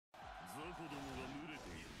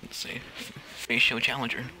Say, face show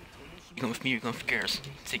challenger. You going with me, you're going for Garrus.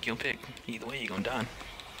 Take your pick. Either way, you're gonna die.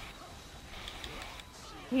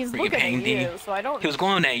 He's looking at you, so I don't... He was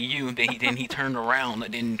going at you, but he turned around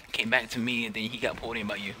and then came back to me, and then he got pulled in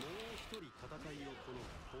by you.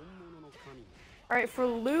 Alright, for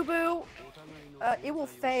Lubu, it will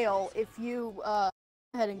fail if you go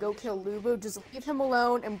ahead and go kill Lubu. Just leave him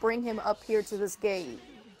alone and bring him up here to this gate.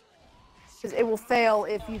 Because it will fail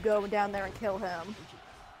if you go down there and kill him.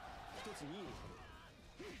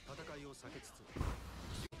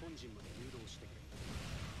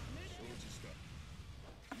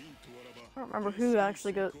 I don't remember who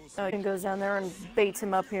actually goes down there and baits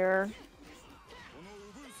him up here.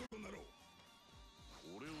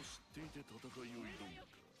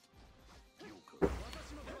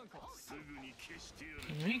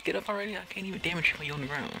 Can you get up already? I can't even damage you when you're on the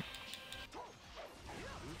ground.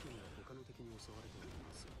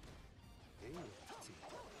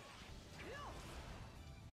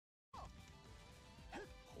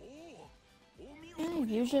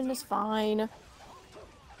 Fusion is fine.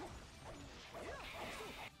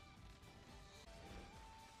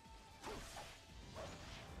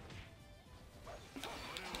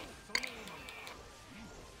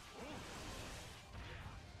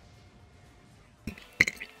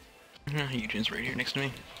 Eugen's right here next to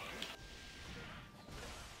me.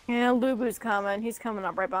 Yeah, Lubu's coming. He's coming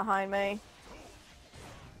up right behind me.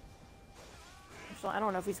 So I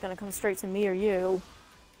don't know if he's gonna come straight to me or you.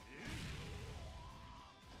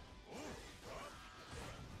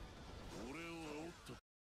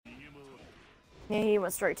 Yeah, he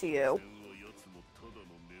went straight to you.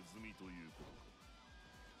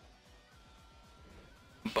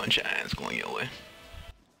 Bunch of ads going your way.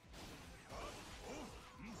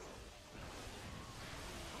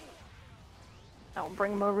 I'll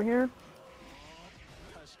bring him over here.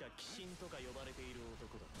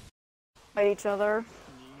 Fight each other.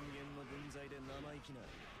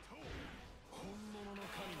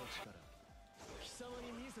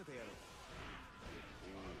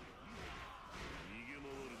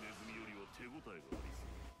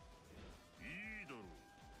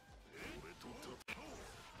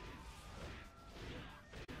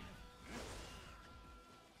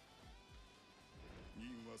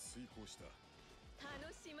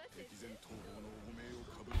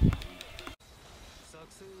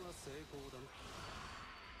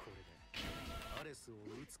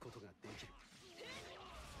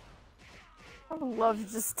 I would love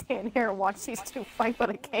to just stand here and watch these two fight, but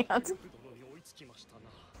I can't.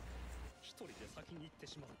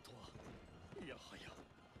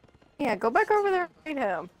 Yeah, go back over there and fight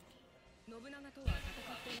him.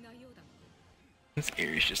 This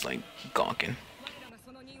Ares just like gawking.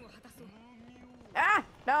 Ah!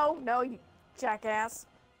 No, no, you jackass.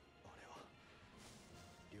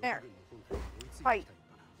 There. Fight.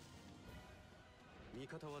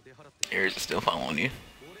 Ares is still following you.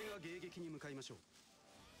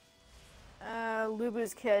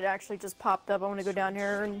 Lubu's kid actually just popped up. I want to go down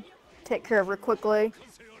here and take care of her quickly.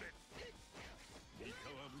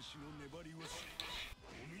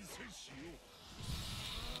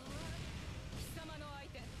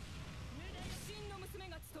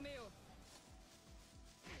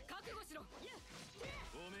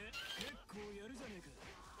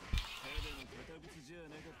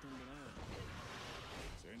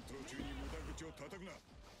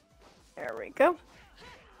 There we go.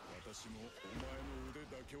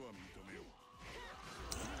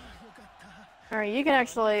 Alright, you can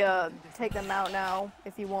actually take them out now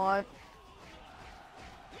if you want.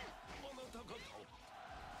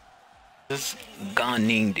 This Gan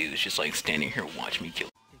Ning dude's just like standing here watching me kill.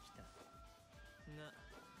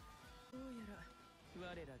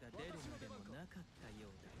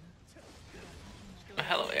 Oh,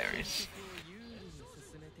 hello, Ares.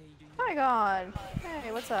 Hi, God.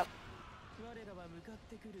 Hey, what's up?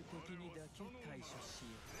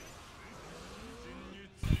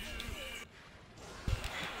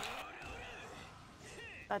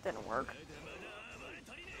 That didn't work.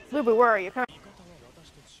 Lubu, where are you? Come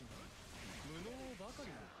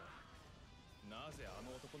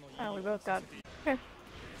Oh, we both got... Okay.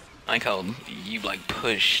 I like how you like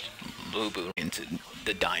pushed Lubu into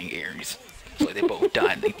the dying Ares. So they both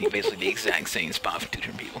died like basically the exact same spot for two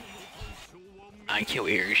different people. I kill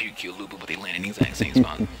Ares, you kill Lubu, but they land in the exact same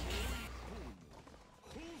spot.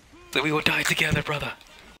 So we will die together, brother.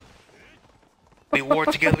 We war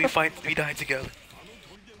together, we fight, we die together.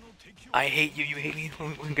 I hate you, you hate me,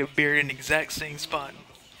 we can get buried in the exact same spot.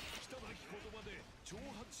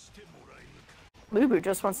 Lubu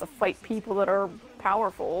just wants to fight people that are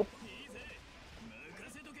powerful.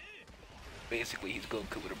 Basically, he's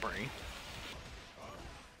Goku with a brain.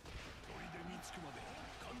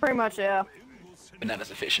 Pretty much, yeah. But not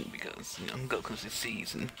as efficient because, you know, Goku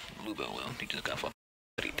succeeds and Lubo, well, he just got fucked.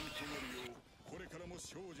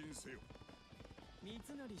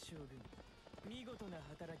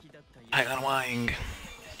 I got Wang.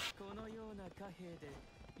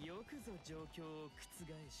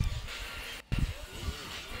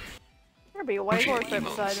 There'd be a white horse right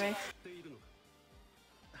beside me.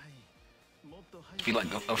 It'd be like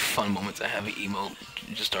a fun moment to have an emote.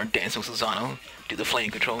 Just start dancing with Susanoo. Do the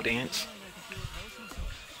flame control dance.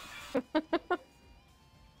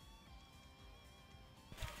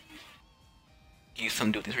 Use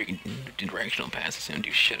some do with these freaking directional passes and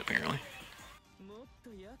do shit apparently.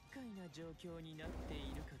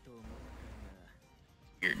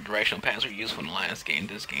 Your directional passes were useful in the last game.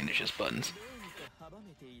 This game is just buttons.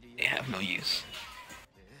 They have no use.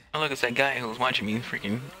 Oh, look, it's that guy who was watching me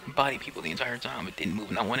freaking body people the entire time, but didn't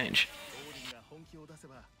move not 1 inch.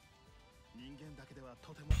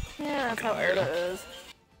 Yeah, that's how Erda is.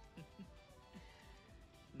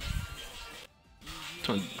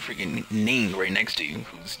 Someone freaking named right next to you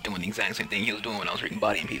who's doing the exact same thing he was doing when I was freaking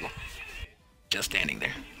bodying people. Just standing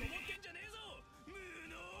there.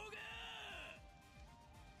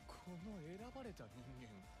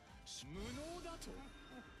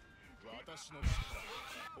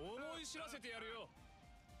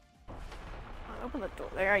 Open the door.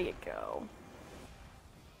 There you go.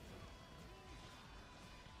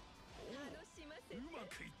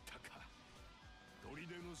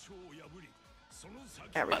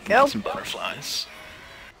 There we go. Some butterflies.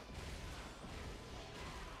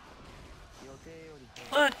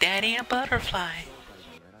 Look, Daddy, a butterfly.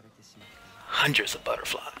 Hundreds of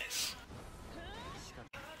butterflies.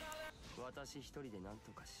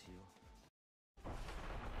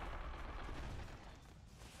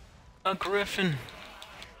 A griffin.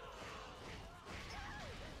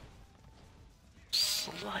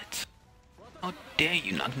 Slut. How dare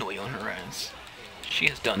you knock Noi on her ass? She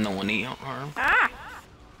has done no one any harm. Ah!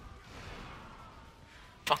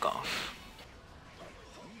 Fuck off.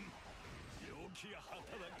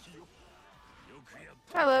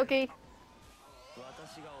 Hi, Loki.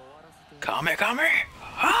 Come here, come here.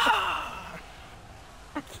 Ah!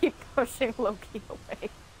 I keep pushing Loki away.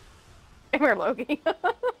 Come here, Loki.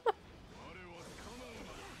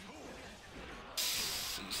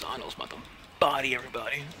 Susanoo's about to body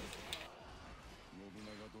everybody.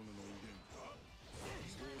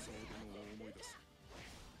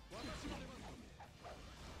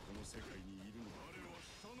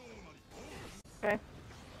 Okay.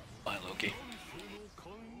 Bye, Loki.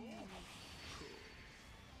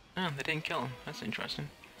 Oh, they didn't kill him. That's interesting.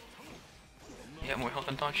 You have more health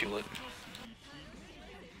than I thought you would.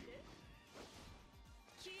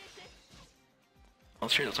 Well,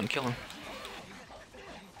 sure doesn't kill him.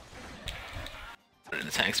 An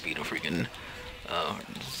attack speed of freaking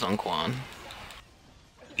Zhongquan.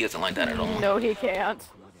 He doesn't like that at all. No, he can't.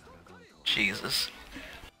 Jesus.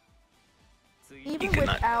 Even could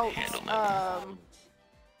not without, handle that.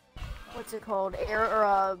 what's it called? Air,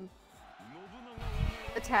 or,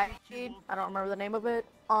 attack speed? I don't remember the name of it.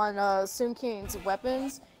 On, Sun King's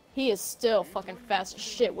weapons, he is still fucking fast as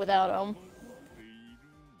shit without them.